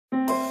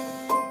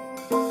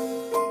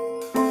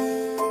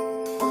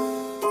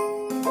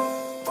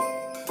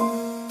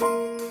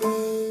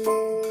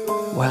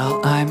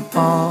I'm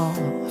all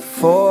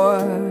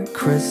for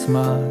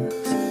Christmas,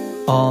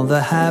 all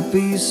the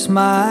happy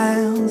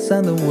smiles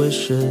and the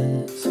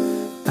wishes,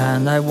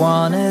 and I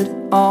want it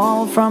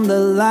all from the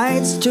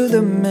lights to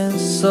the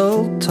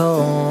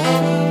mistletoe.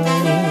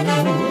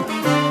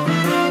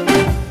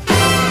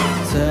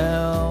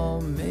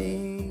 Tell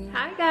me.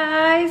 Hi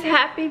guys,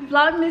 happy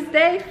Vlogmas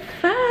Day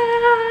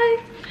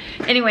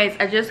 5. Anyways,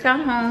 I just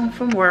got home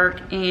from work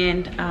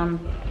and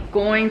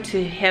going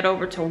to head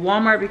over to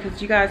Walmart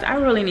because you guys, I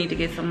really need to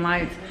get some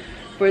lights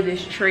for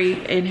this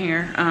tree in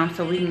here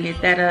so we can get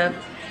that up.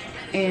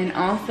 And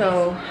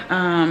also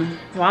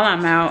while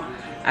I'm out,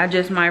 I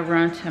just might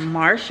run to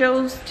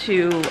Marshall's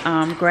to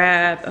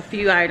grab a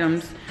few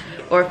items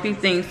or a few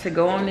things to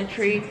go on the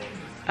tree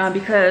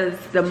because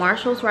the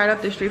Marshall's right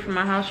up the street from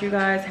my house, you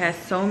guys, has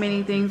so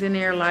many things in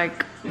there,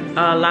 like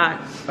a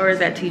lot. Or is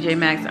that TJ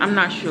Maxx? I'm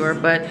not sure,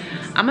 but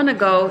I'm gonna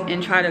go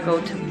and try to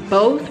go to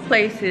both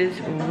places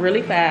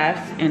really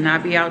fast and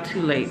not be out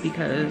too late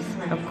because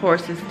of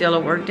course it's still a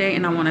work day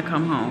and I want to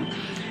come home.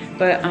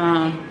 But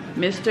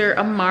Mr.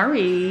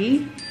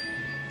 Amari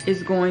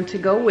is going to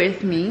go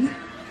with me.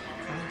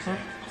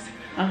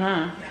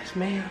 Yes,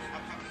 ma'am.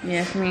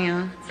 Yes,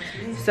 ma'am.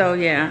 So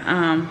yeah,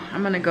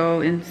 I'm gonna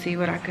go and see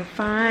what I could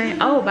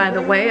find. Oh, by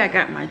the way, I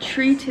got my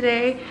tree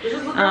today.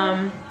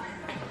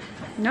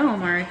 No,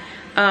 Amari.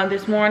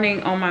 This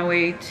morning on my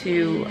way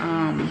to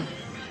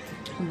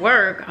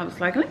work, I was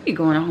like, let me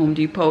go in a Home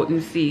Depot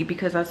and see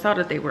because I saw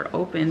that they were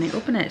open. They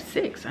open at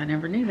 6. I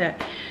never knew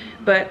that.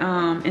 But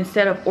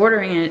instead of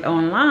ordering it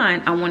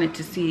online, I wanted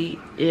to see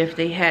if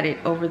they had it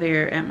over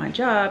there at my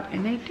job,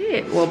 and they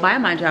did. Well, by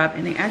my job,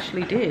 and they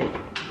actually did.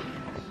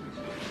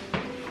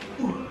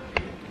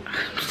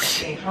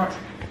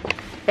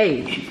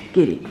 Hey,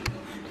 get it.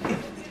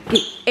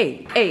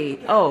 Hey.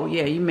 Oh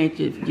yeah, you made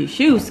your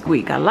shoes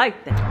squeak. I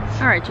like that.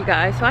 All right, you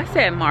guys. So I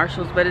said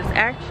Marshalls, but it's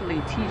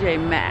actually TJ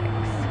Maxx.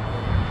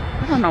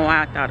 I don't know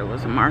why I thought it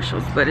was a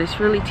Marshalls, but it's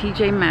really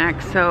TJ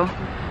Maxx. So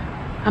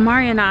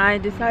Amari and I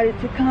decided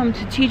to come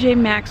to TJ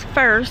Maxx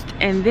first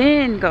and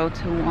then go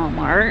to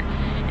Walmart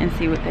and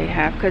see what they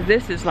have, because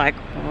this is like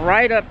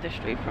right up the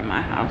street from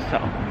my house. So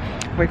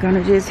we're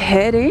gonna just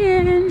head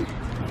in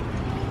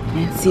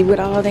and see what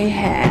all they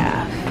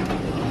have.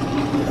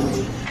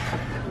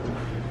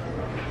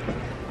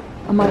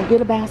 Amari,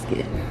 get a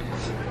basket.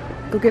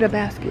 Go get a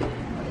basket.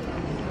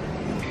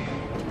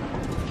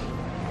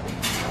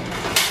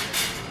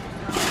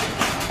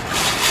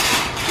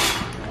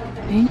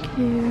 Thank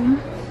you.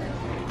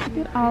 Look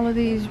at all of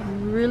these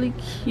really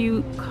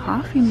cute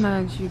coffee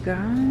mugs, you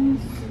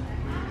guys.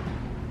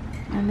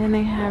 And then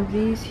they have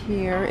these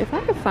here. If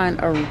I could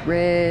find a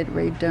red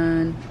Ray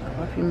Dunn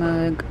coffee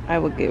mug, I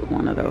would get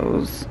one of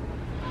those.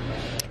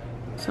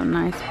 Some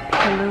nice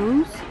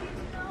pillows.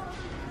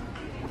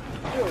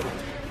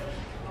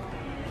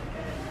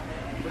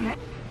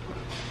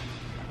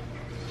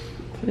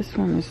 This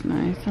one is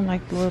nice. I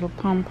like the little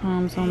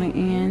pom-poms on the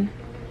end.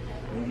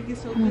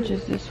 How much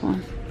is this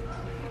one?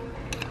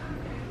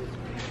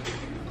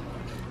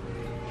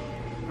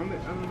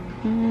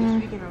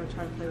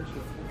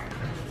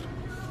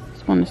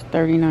 This one is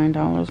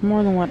 $39.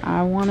 More than what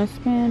I want to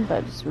spend,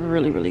 but it's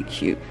really, really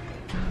cute.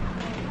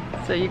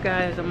 So you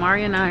guys,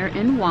 Amari and I are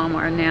in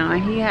Walmart now,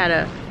 and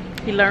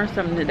he learned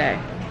something today.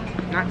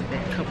 Not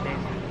today, a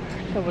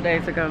couple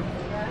days ago.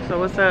 So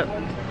what's up?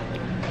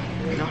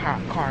 You know how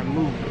a car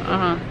moves.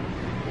 Can't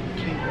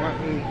walk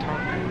when you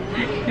talk.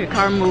 Your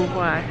car move,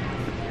 why?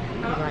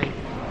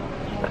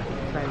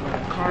 It's like when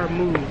a car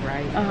moves,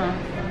 right?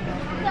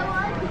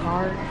 The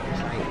car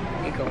is like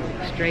it goes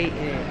straight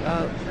and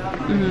up,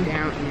 and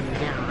down and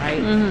down,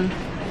 right?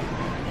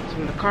 So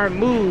when the car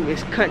moves,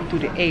 it's cutting through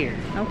the air.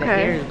 Okay. The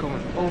air is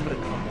going over the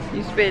car.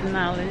 You spitting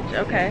knowledge,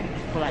 okay.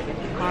 But like if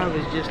the car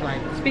was just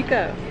like, speak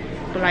up.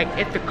 But like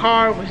if the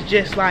car was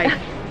just like,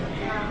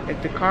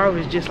 if the car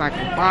was just like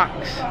a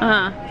box,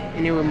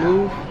 and it would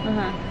move,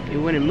 it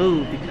wouldn't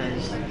move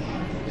because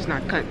it's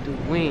not cutting through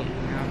the wind. You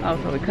know? Oh,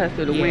 so it cuts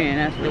through the wind.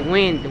 That's the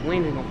wind. The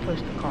wind is gonna push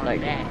the car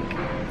like back.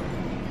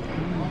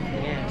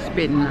 Yeah.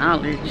 Spitting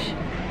knowledge.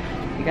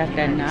 You got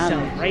that knowledge.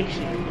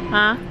 Acceleration.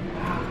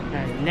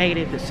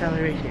 Negative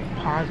acceleration and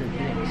positive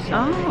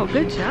acceleration. Oh,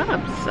 good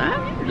job, son.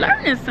 You're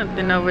learning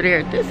something over there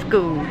at this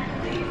school.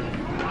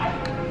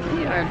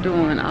 You are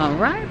doing all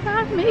right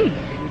by me.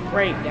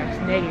 Brake, that's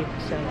negative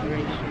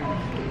acceleration.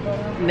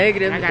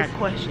 Negative. I got a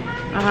question.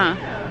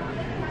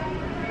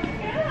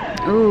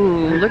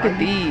 Ooh, look at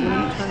these.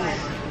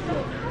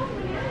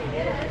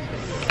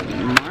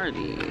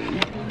 Marty.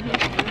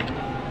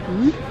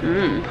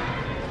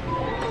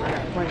 I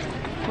got a question.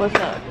 What's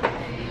up?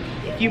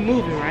 If you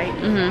moving, right?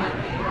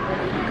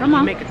 Come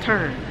on. You make a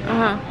turn.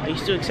 Are you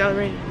still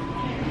accelerating?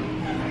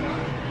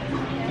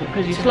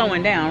 Because you're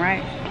slowing down,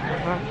 right?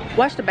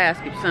 Watch the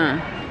basket,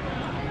 son.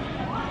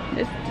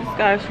 This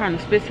guy's trying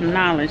to spit some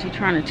knowledge. He's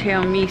trying to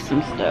tell me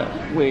some stuff,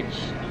 which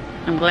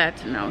I'm glad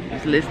to know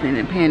he's listening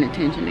and paying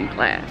attention in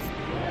class.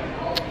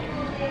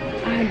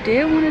 I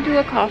did want to do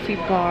a coffee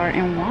bar,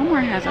 and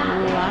Walmart has a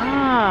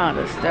lot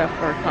of stuff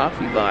for a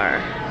coffee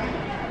bar.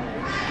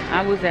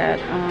 I was at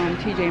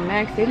TJ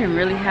Maxx. They didn't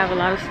really have a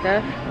lot of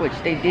stuff, which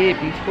they did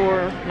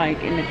before,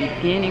 like in the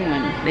beginning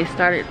when they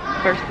started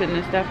first putting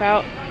the stuff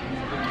out.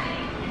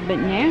 But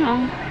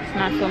now, it's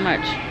not so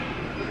much.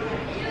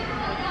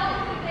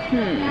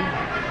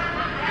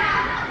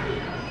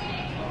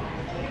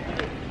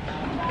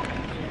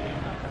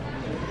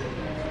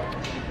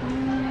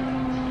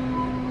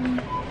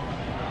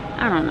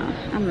 I don't know.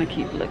 I'm gonna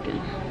keep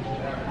looking.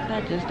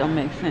 That just don't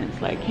make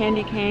sense. Like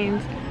candy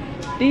canes.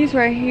 These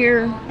right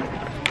here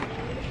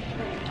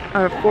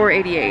are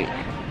 $4.88,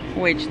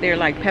 which they're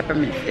like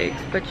peppermint sticks.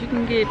 But you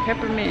can get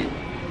peppermint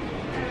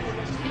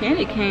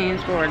candy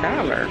canes for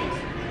 $1.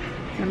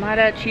 Am I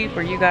that cheap,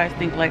 or you guys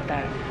think like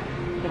that?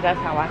 Because that's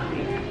how I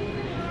think.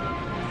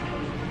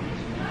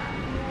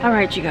 All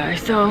right, you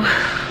guys. So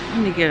let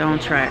me get on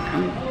track.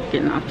 I'm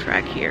getting off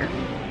track here.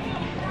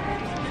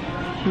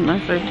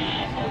 Let's see.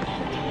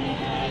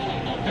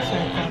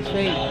 Santa Claus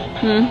fake.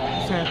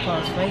 Santa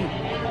Claus fake.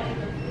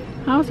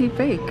 How's he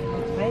fake?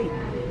 It's fake.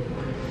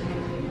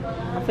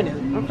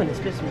 I'm finna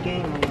spit some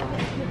game on y'all.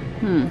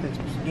 I'm finna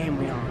spit some game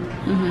on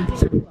y'all.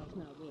 Santa Claus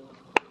not real.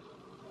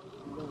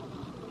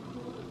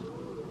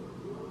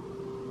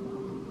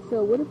 So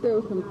what if there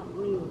was some?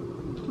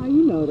 How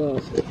you know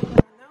that?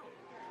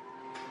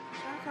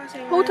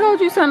 Who told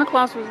you Santa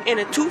Claus was? And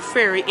the tooth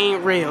fairy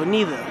ain't real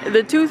neither.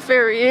 The tooth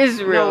fairy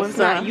is real. No, it's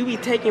not. You be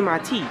taking my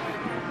teeth,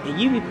 and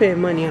you be putting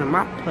money on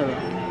my plug.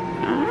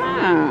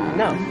 Ah.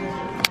 No.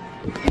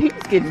 He's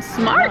getting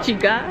smart, you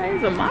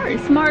guys. Amari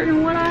smarter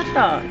than what I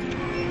thought.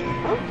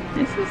 Oh,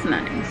 this is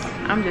nice.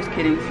 I'm just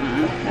kidding,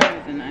 son. That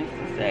wasn't nice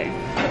to say.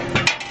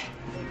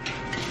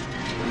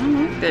 I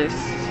like this.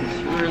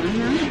 It's really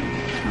nice.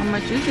 How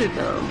much is it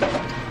though?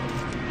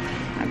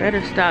 I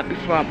better stop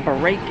before I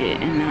break it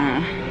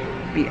and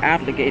be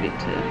obligated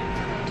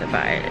to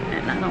buy it,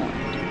 and I don't want to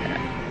do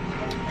that.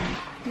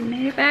 We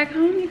made it back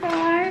home, you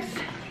guys.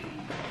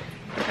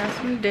 Got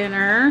some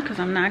dinner because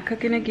I'm not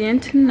cooking again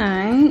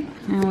tonight,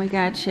 and we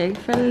got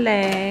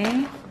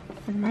Chick-fil-A.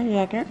 Where's my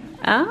jacket?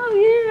 Oh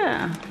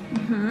yeah.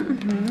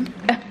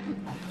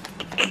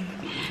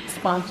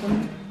 Sponsor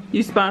me.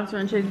 You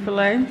sponsoring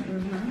Chick-fil-A?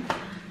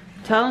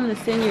 Tell them to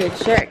send you a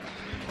check.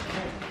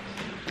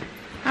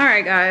 All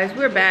right, guys,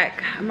 we're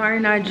back. Amari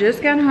and I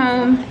just got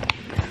home.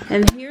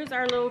 And here's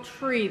our little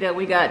tree that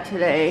we got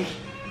today.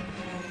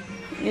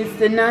 It's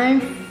the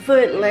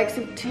 9-foot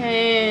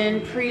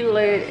Lexington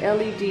pre-lit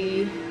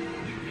LED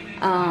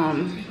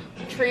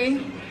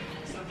tree.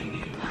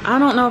 I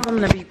don't know if I'm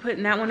gonna be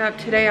putting that one up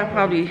today. I'll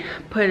probably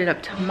put it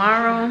up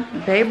tomorrow.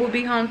 Babe will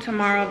be home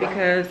tomorrow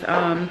because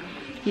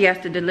he has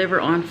to deliver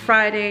on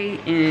Friday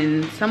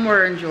in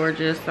somewhere in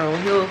Georgia. So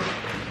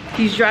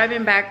he's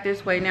driving back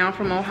this way now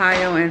from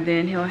Ohio, and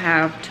then he'll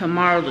have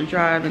tomorrow to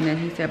drive, and then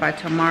he said by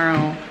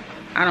tomorrow,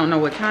 I don't know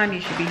what time he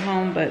should be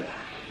home, but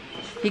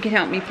he can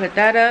help me put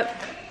that up.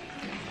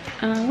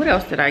 What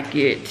else did I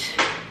get?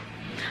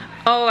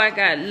 Oh, I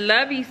got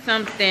Lovey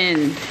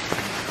something.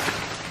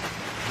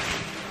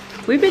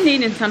 We've been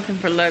needing something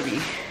for Lovey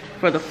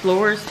for the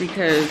floors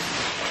because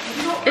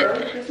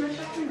Christmas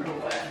shopping or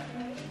what?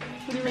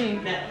 What do you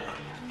mean? Did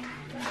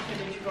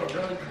you go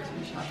early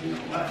Christmas shopping or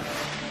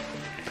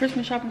what?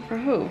 Christmas shopping for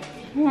who?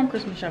 Who I'm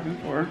Christmas shopping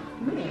for?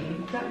 Me.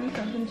 You got me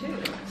something too.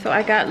 So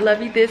I got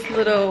Lovey this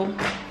little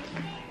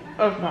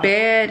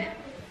bed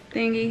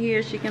thingy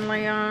here she can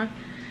lay on.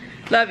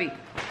 Lovey.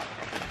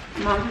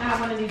 Mom, can I have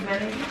one of these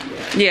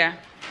beddings? Yeah.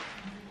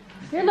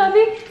 Here,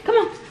 Lovey. Come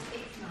on.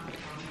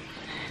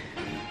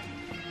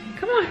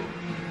 Come on.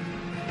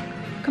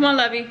 Come on,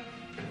 Lovey.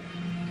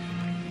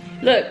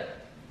 Look.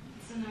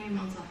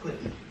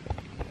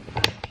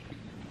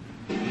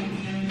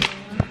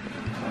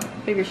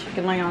 Figure she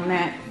can lay on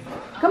that.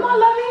 Come on,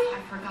 Lovey.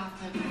 I forgot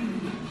that.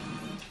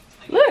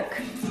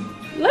 Look.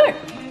 Look.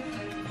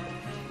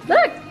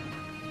 Look.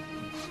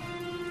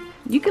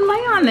 You can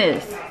lay on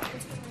this.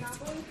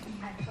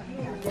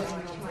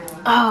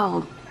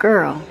 Oh,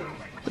 girl.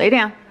 Lay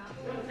down.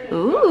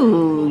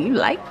 Ooh, you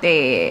like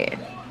that.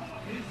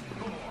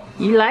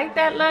 You like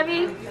that,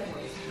 Lovey?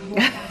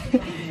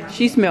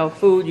 She smelled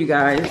food, you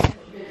guys.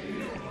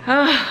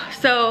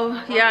 So,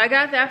 yeah, I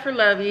got that for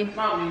Lovey.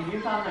 Mom, you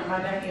found that my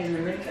dad in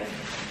the ring.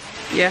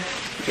 Yeah,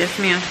 yes,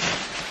 ma'am.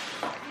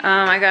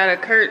 I got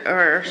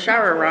a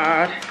shower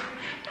rod.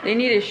 They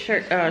needed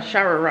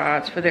shower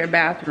rods for their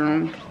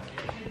bathroom,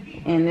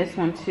 and this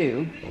one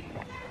too.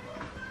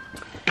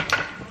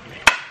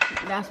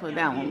 That's what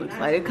that one looks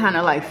like. It kind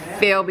of like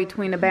fell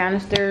between the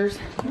banisters.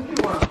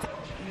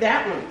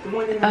 That one, the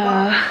one in the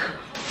box.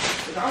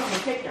 I was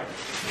gonna take that.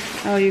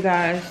 Oh, you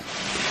guys,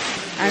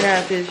 I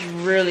got this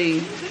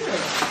really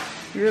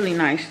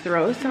nice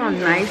throw. It's all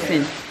nice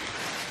and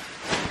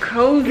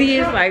cozy.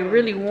 It's like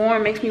really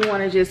warm. Makes me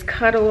want to just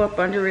cuddle up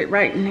under it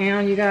right now,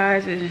 you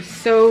guys. It is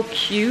so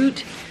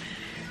cute.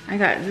 I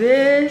got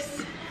this.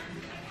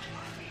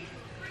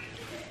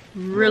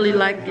 Really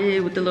like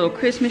it with the little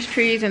Christmas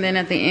trees, and then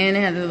at the end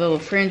it has the little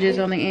fringes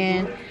on the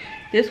end.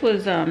 This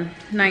was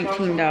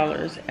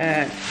 $19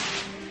 at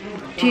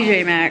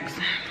TJ Maxx.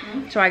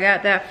 So I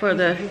got that for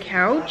the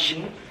couch.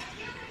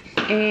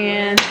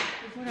 And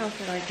what else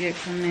did I get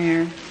from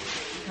there?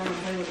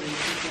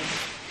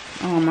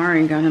 Oh,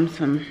 Amari got him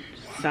some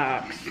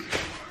socks.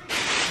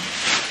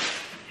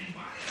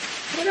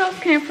 What else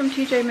came from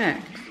TJ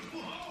Maxx?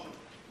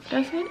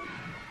 That's it?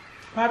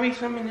 Probably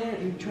some in there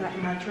in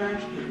my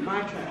trash.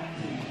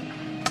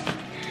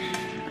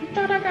 I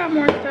thought I got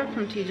more stuff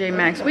from TJ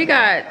Maxx. We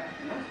got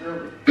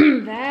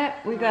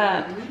that. We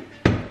got.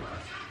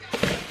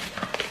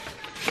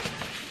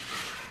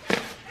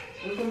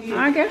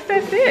 I guess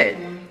that's it.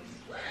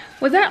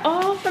 Was that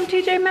all from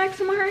TJ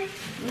Maxx, Amari?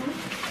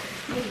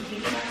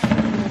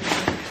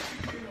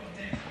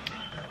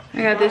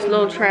 I got this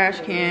little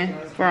trash can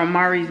for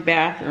Amari's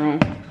bathroom.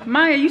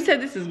 Maya, you said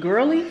this is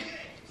girly?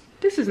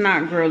 This is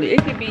not girly.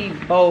 It could be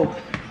both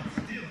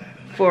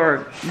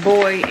for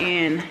boy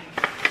and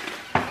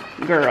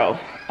girl.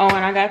 Oh,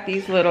 and I got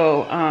these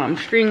little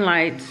string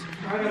lights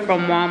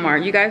from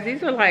Walmart. You guys,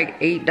 these are like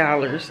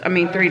 $8. I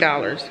mean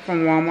 $3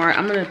 from Walmart.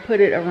 I'm gonna put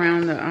it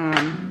around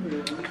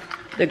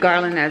the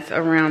garland that's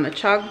around the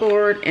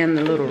chalkboard and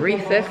the little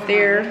recess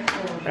there.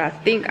 But I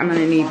think I'm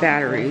gonna need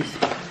batteries.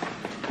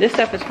 This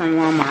stuff is from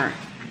Walmart.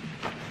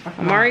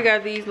 Amari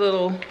got these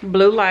little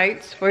blue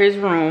lights for his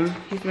room.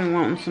 He's been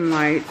wanting some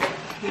lights.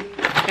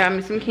 Got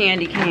me some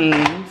candy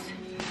canes.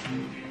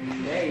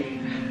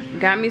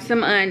 Got me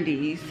some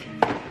undies.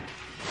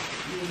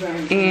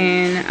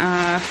 And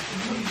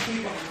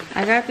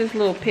I got this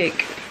little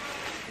pick.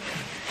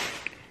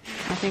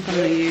 I think I'm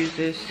gonna use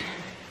this.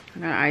 I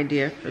got an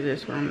idea for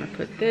this where I'm gonna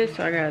put this.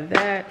 So I got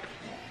that.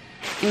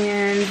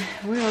 And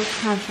what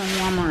else comes from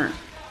Walmart?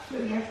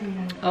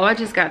 Oh, I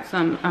just got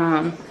some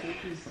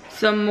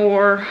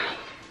more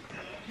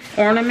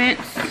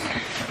ornaments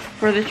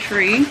for the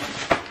tree.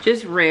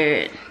 Just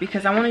red,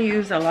 because I want to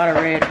use a lot of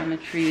red on the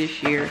tree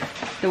this year.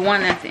 The one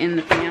that's in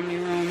the family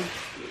room.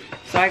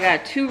 So I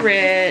got 2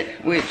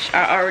 red, which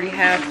I already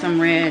have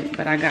some red,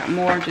 but I got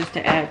more just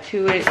to add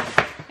to it.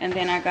 And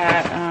then I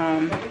got,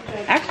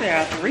 actually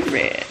I got 3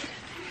 red.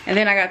 And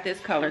then I got this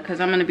color, because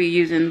I'm going to be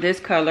using this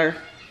color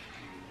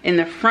in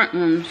the front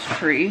room's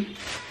tree.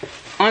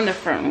 On the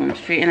front room's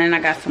tree. And then I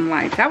got some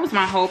lights. That was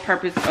my whole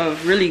purpose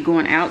of really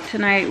going out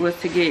tonight, was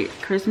to get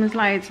Christmas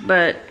lights.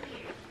 But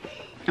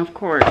of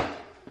course,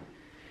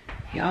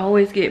 you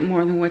always get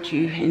more than what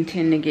you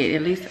intend to get.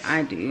 At least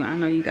I do. I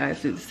know you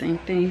guys do the same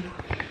thing.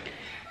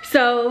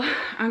 So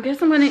I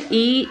guess I'm gonna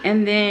eat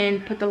and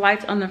then put the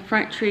lights on the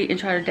front tree and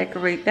try to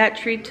decorate that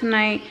tree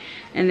tonight.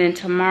 And then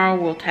tomorrow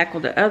we'll tackle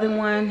the other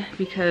one,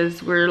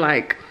 because we're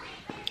like,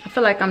 I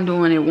feel like I'm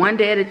doing it one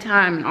day at a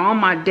time, and all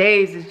my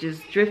days is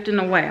just drifting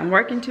away. I'm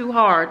working too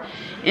hard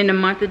in the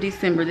month of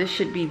December. This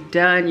should be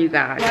done, you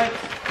guys.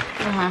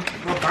 Behind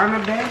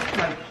my back?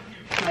 Like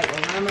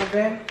behind my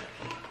back?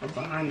 Or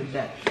behind the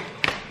back?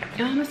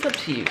 It's up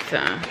to you,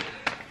 son.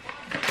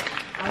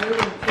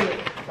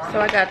 So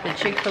I got the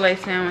Chick-fil-A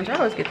sandwich. I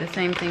always get the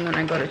same thing when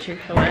I go to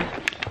Chick-fil-A.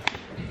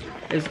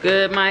 It's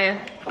good, Maya?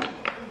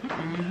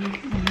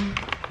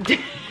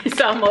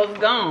 It's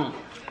almost gone.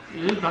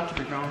 It's about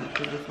to be gone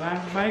for this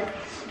last bite.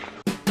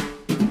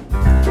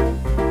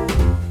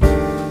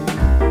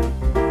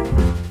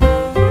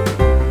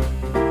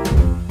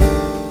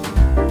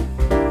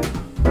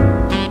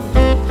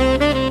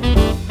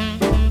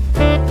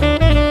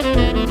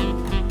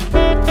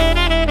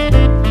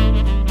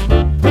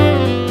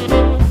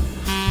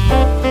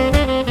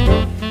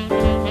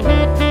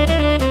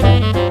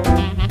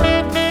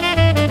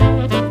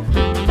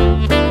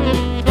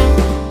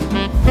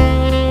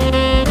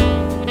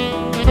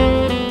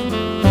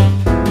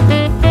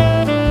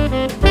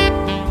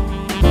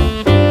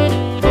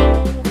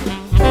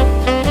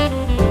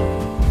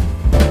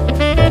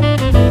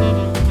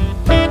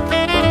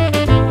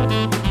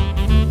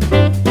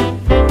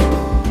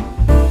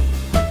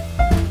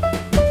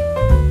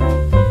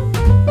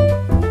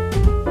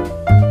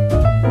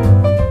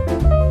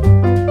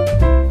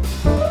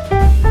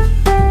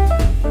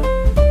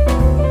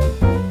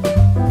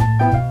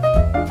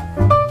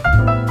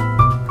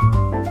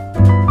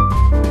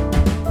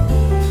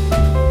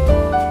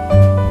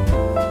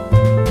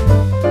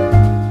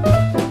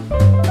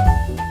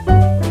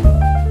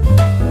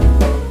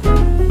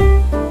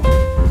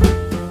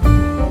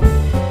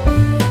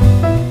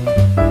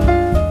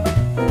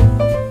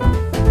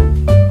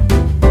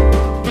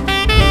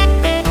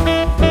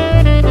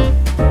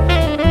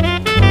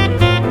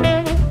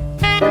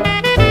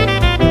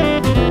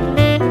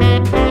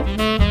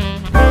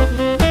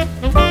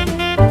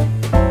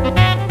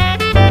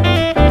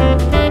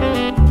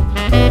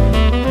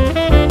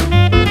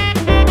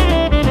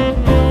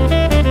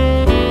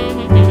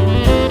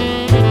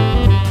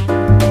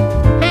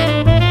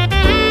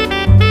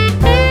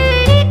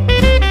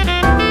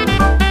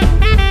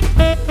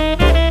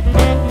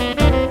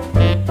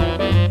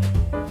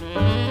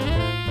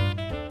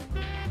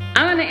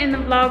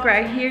 vlog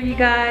right here, you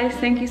guys.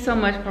 Thank you so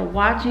much for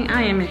watching.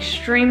 I am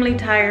extremely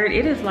tired.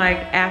 It is like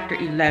after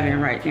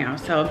 11 right now,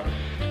 so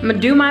I'm gonna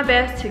do my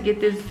best to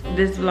get this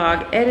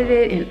vlog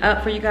edited and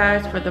up for you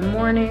guys for the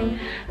morning.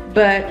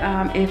 But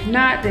if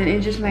not, then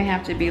it just may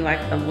have to be like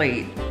a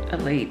late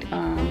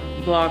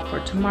vlog for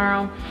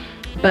tomorrow.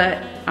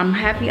 But I'm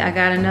happy I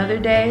got another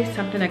day,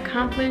 something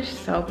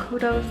accomplished, so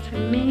kudos to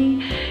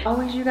me.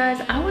 Always, you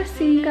guys, I will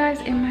see you guys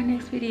in my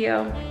next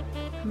video.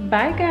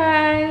 Bye,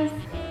 guys.